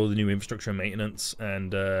because of all the new infrastructure and maintenance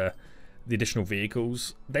and the additional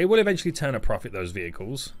vehicles. They will eventually turn a profit, those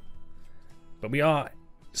vehicles. But we are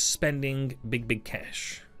spending big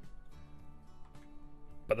cash.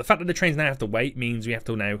 But the fact that the trains now have to wait means we have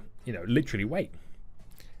to now, you know, literally wait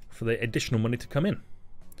for the additional money to come in.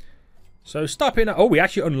 So stopping at, oh, we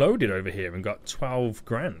actually unloaded over here and got 12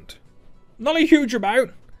 grand. Not a huge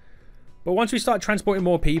amount, but once we start transporting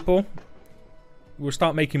more people, we'll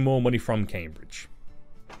start making more money from Cambridge.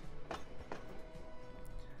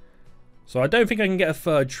 So I don't think I can get a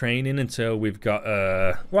third train in until we've got,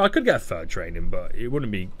 well, I could get a third train in, but it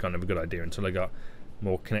wouldn't be kind of a good idea until I got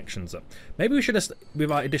more connections up. Maybe we should have,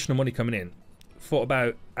 with our additional money coming in, thought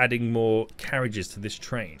about adding more carriages to this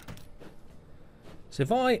train. So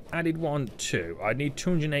if I added 1, 2, I'd need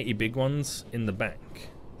 280 big ones in the bank.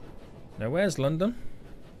 Now where's London?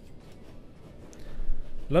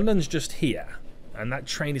 London's just here, and that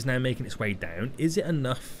train is now making its way down. Is it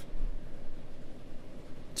enough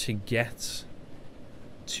to get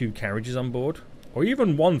 2 carriages on board? Or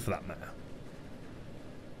even 1 for that matter?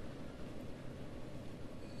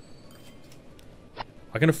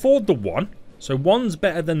 I can afford the 1, so 1's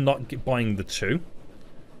better than not buying the 2.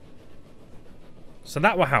 So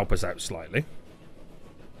that will help us out slightly.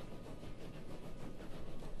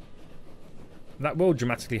 That will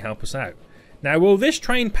dramatically help us out. Now, will this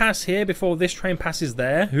train pass here before this train passes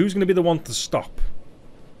there? Who's going to be the one to stop?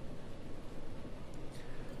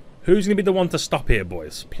 Who's going to be the one to stop here,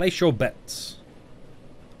 boys? Place your bets.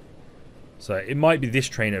 So it might be this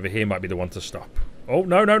train over here might be the one to stop. Oh,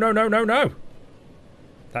 no, no, no, no, no, no.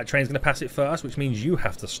 That train's going to pass it first, which means you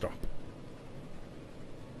have to stop.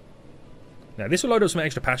 Now, this will load up some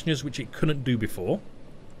extra passengers, which it couldn't do before.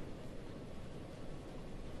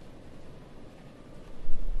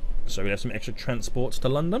 So we have some extra transports to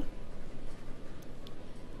London.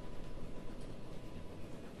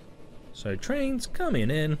 So trains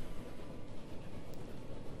coming in.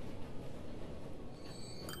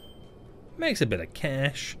 Makes a bit of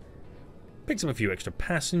cash. Picks up a few extra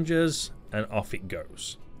passengers. And off it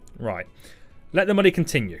goes. Right. Let the money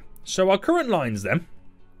continue. So our current lines then.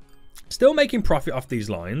 Still making profit off these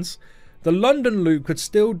lines. The London loop could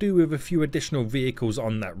still do with a few additional vehicles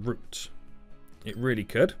on that route. It really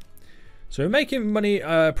could. So we're making money,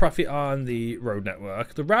 profit on the road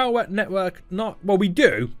network. The railway network, not... Well, we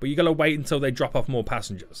do, but you got to wait until they drop off more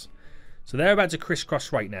passengers. So they're about to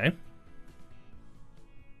crisscross right now.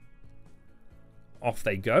 Off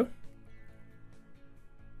they go.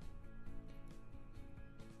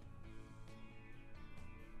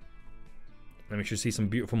 And we should see some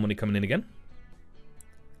beautiful money coming in again.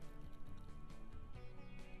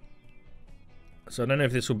 So I don't know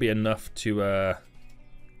if this will be enough to...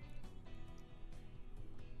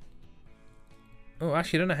 Oh,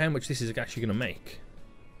 actually, I don't know how much this is actually going to make.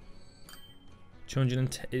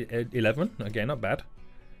 211. Okay, not bad.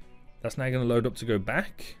 That's now going to load up to go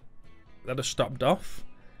back. That has stopped off.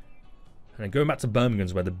 And then going back to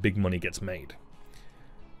Birmingham's where the big money gets made.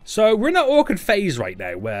 So we're in that awkward phase right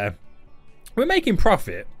now where we're making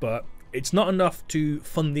profit, but it's not enough to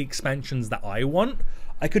fund the expansions that I want.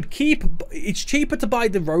 I could keep... It's cheaper to buy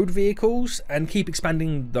the road vehicles and keep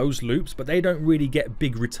expanding those loops, but they don't really get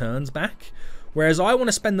big returns back. Whereas I want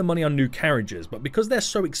to spend the money on new carriages, but because they're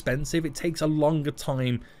so expensive, it takes a longer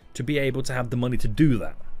time to be able to have the money to do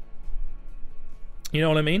that. You know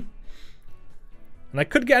what I mean? And I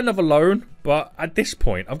could get another loan, but at this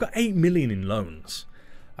point, I've got 8 million in loans.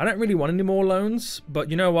 I don't really want any more loans, but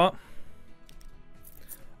you know what?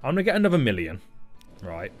 I'm going to get another 1 million,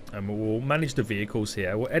 right? And we'll manage the vehicles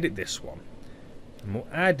here. We'll edit this one. And we'll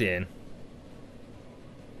add in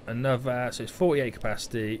another, so it's 48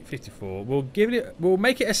 capacity, 54. We'll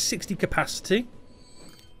make it a 60 capacity.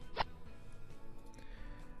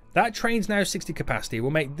 That train's now 60 capacity. We'll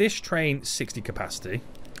make this train 60 capacity.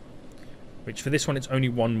 Which for this one, it's only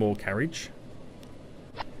one more carriage.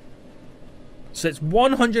 So it's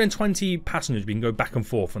 120 passengers. We can go back and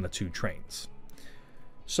forth on the two trains.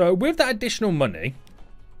 So with that additional money,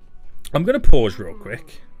 I'm going to pause real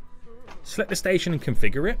quick. Select the station and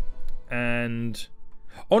configure it. And...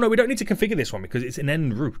 Oh no, we don't need to configure this one because it's an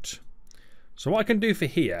end route. So what I can do for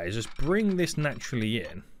here is just bring this naturally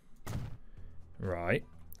in. Right.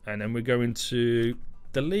 And then we're going to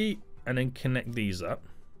delete and then connect these up.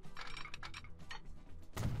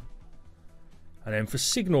 And then for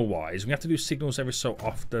signal wise, we have to do signals every so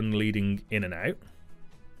often leading in and out.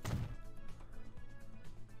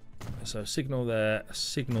 So signal there, a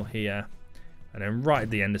signal here, and then right at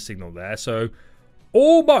the end a signal there. So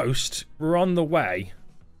almost we're on the way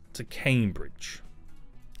to Cambridge.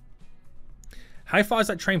 How far is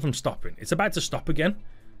that train from stopping? It's about to stop again.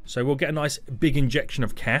 So we'll get a nice big injection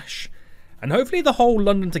of cash. And hopefully the whole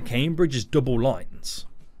London to Cambridge is double lines.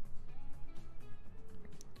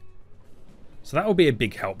 So that will be a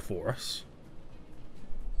big help for us.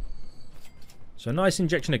 So a nice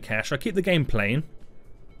injection of cash. I'll keep the game playing.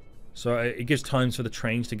 So it gives times for the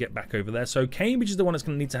trains to get back over there. So Cambridge is the one that's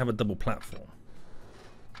going to need to have a double platform.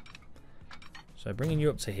 So bringing you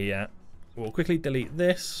up to here. We'll quickly delete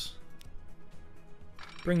this.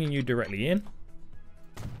 Bringing you directly in.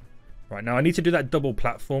 Right, now I need to do that double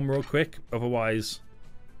platform real quick. Otherwise,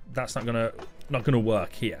 that's not gonna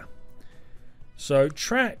work here. So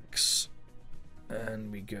tracks.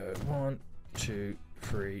 And we go 1, 2,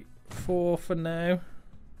 3, 4 for now.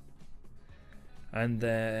 And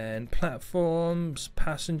then platforms,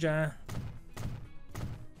 passenger.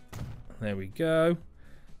 There we go.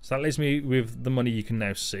 So that leaves me with the money you can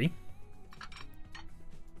now see.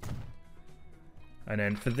 And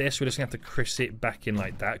then for this, we're just going to have to criss it back in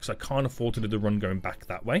like that because I can't afford to do the run going back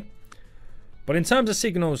that way. But in terms of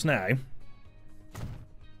signals now,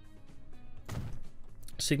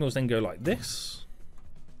 signals then go like this.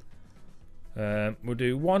 We'll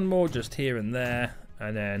do one more just here and there,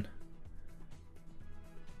 and then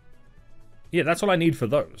yeah, that's all I need for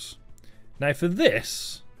those. Now for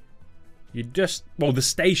this, you just, well, the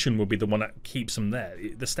station will be the one that keeps them there.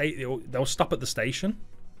 They'll stop at the station,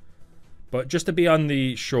 but just to be on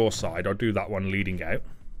the shore side, I'll do that one leading out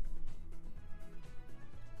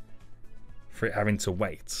for it having to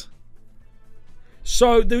wait.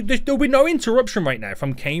 So there'll be no interruption right now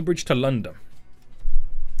from Cambridge to London.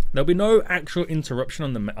 There'll be no actual interruption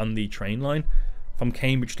on the train line from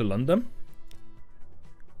Cambridge to London.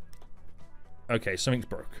 Okay, something's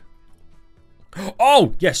broke.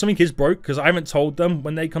 Oh, yeah, something is broke because I haven't told them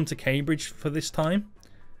when they come to Cambridge for this time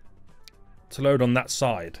to load on that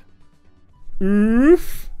side.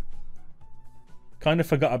 Oof. Kind of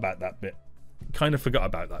forgot about that bit.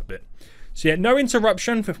 So yeah, no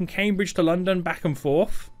interruption from Cambridge to London, back and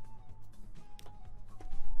forth.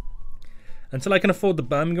 Until I can afford the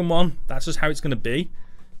Birmingham one, that's just how it's going to be.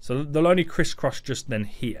 So they'll only crisscross just then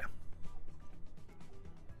here.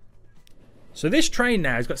 So this train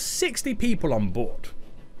now has got 60 people on board.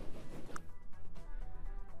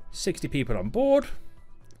 60 people on board.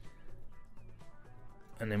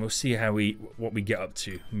 And then we'll see how what we get up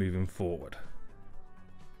to moving forward.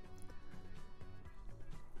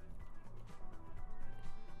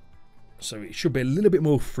 So it should be a little bit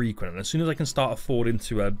more frequent. And as soon as I can start affording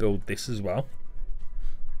to build this as well,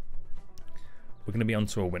 we're going to be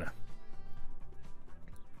onto a winner.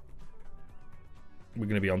 We're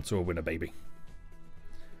going to be onto a winner, baby.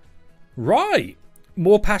 Right.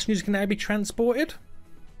 More passengers can now be transported,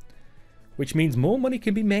 which means more money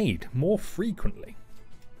can be made more frequently.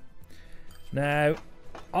 Now,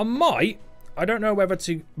 I don't know whether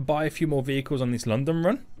to buy a few more vehicles on this London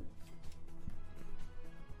run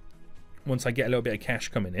once I get a little bit of cash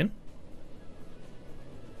coming in.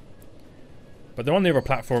 But they're on the other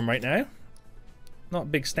platform right now.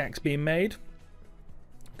 Not big stacks being made,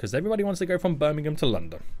 because everybody wants to go from Birmingham to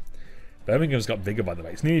London. Birmingham's got bigger, by the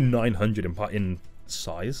way. It's nearly 900 in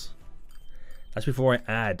size. That's before I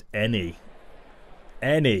add any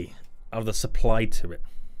of the supply to it.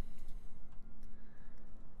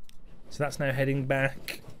 So that's now heading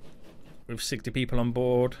back with 60 people on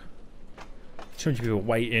board. 200 people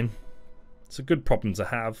waiting. It's a good problem to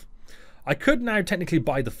have. I could now technically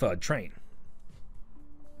buy the third train,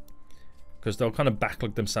 because they'll kind of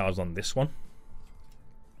backlog themselves on this one.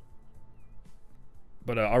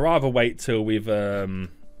 But I'd rather wait till we've done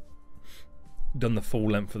the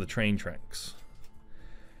full length of the train tracks.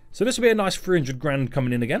 So this will be a nice 300 grand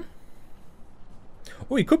coming in again.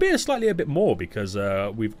 Oh, it could be slightly a bit more because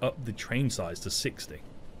we've upped the train size to 60.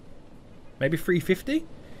 Maybe 350? It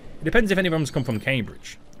depends if any of them's come from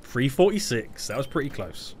Cambridge. 346. That was pretty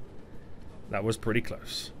close. That was pretty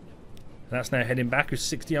close. And that's now heading back with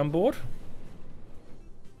 60 on board.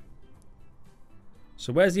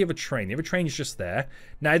 So where's the other train? The other train's just there.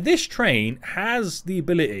 Now this train has the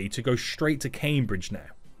ability to go straight to Cambridge now.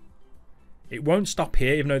 It won't stop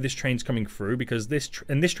here, even though this train's coming through, because this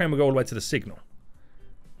train will go all the way to the signal.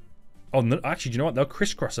 Oh, no, actually, do you know what? They'll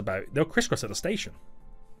crisscross at the station.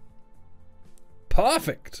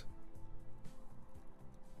 Perfect.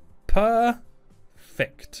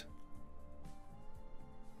 Perfect.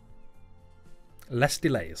 Less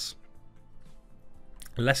delays.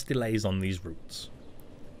 Less delays on these routes.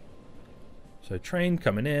 So train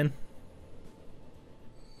coming in.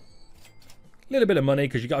 A little bit of money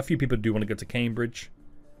because you got a few people who do want to go to Cambridge.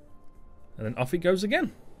 And then off it goes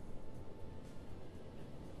again.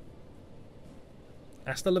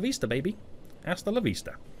 Hasta la vista, baby. Hasta la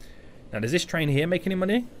vista. Now, does this train here make any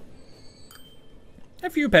money? A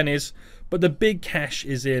few pennies. But the big cash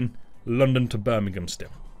is in London to Birmingham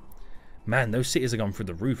still. Man, those cities have gone through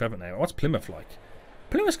the roof, haven't they? What's Plymouth like?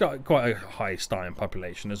 Plymouth's got quite a high starting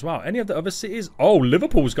population as well. Any of the other cities? Oh,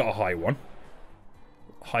 Liverpool's got a high one.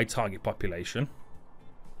 High target population.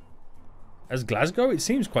 As Glasgow, it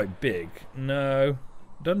seems quite big. No.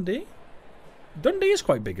 Dundee? Dundee is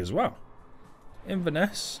quite big as well.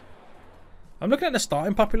 Inverness. I'm looking at the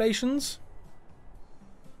starting populations.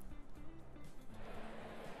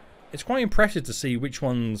 It's quite impressive to see which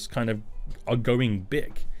ones kind of are going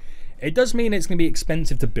big. It does mean it's going to be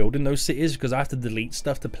expensive to build in those cities because I have to delete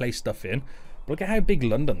stuff to place stuff in. But look at how big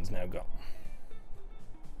London's now got.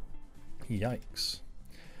 Yikes.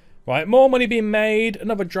 Right, more money being made.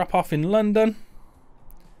 Another drop off in London.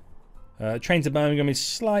 Train to Birmingham is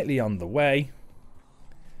slightly on the way.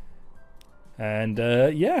 And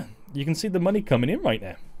yeah, you can see the money coming in right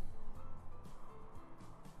now.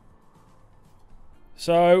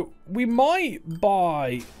 So we might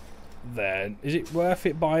buy then. Is it worth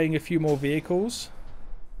it buying a few more vehicles?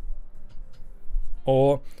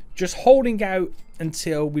 Or just holding out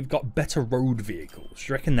until we've got better road vehicles? Do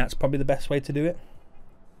you reckon that's probably the best way to do it?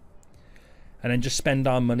 And then just spend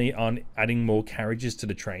our money on adding more carriages to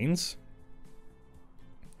the trains.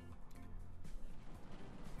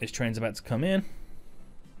 This train's about to come in.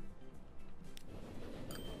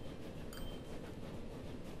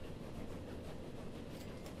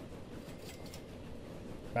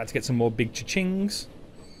 About to get some more big cha-chings.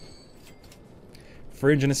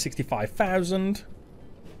 365,000.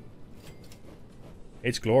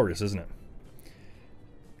 It's glorious, isn't it?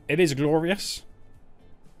 It is glorious.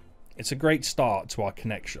 It's a great start to our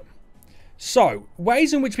connection. So,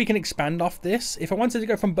 ways in which we can expand off this. If I wanted to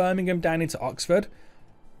go from Birmingham down into Oxford,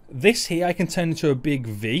 this here I can turn into a big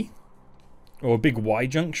V or a big Y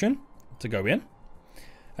junction to go in.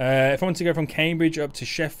 If I want to go from Cambridge up to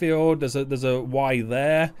Sheffield, there's a Y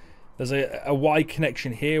there. There's a Y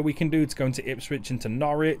connection here we can do to go into Ipswich, into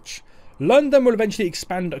Norwich. London will eventually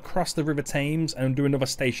expand across the River Thames and do another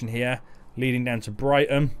station here, leading down to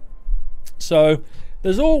Brighton. So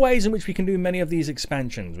there's all ways in which we can do many of these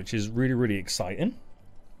expansions, which is really, really exciting.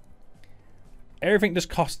 Everything just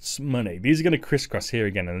costs money. These are going to crisscross here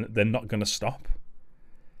again, and they're not going to stop.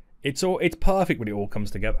 It's perfect when it all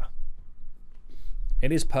comes together.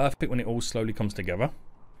 It is perfect when it all slowly comes together.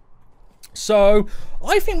 So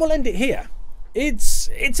I think we'll end it here. It's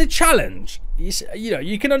a challenge. You know,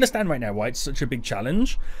 you can understand right now why it's such a big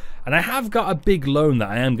challenge. And I have got a big loan that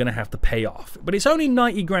I am going to have to pay off. But it's only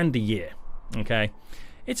 90 grand a year. Okay?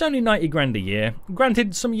 It's only 90 grand a year.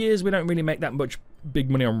 Granted, some years we don't really make that much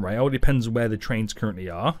big money on rail. It depends where the trains currently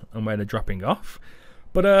are and where they're dropping off.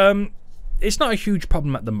 But it's not a huge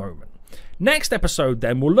problem at the moment. Next episode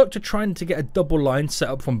then, we'll look to trying to get a double line set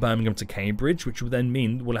up from Birmingham to Cambridge, which will then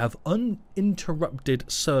mean we'll have uninterrupted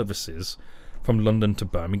services from London to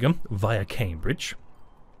Birmingham via Cambridge.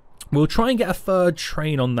 We'll try and get a third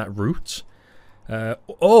train on that route.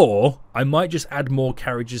 Or I might just add more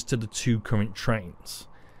carriages to the 2 current trains.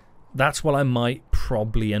 That's what I might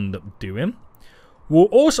probably end up doing. We'll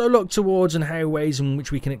also look towards and how ways in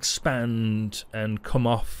which we can expand and come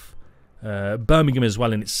off Birmingham as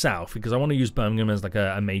well in itself, because I want to use Birmingham as like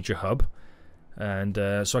a major hub. And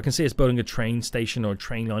so I can see us building a train station or a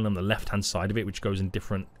train line on the left-hand side of it, which goes in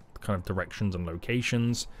different kind of directions and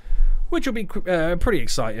locations, which will be pretty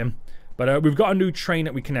exciting. But we've got a new train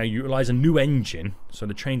that we can now utilize, a new engine, so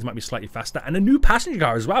the trains might be slightly faster, and a new passenger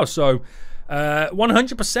car as well. So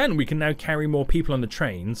 100% we can now carry more people on the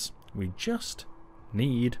trains. We just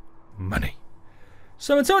need money.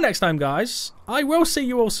 So until next time, guys, I will see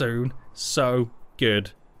you all soon. So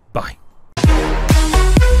goodbye.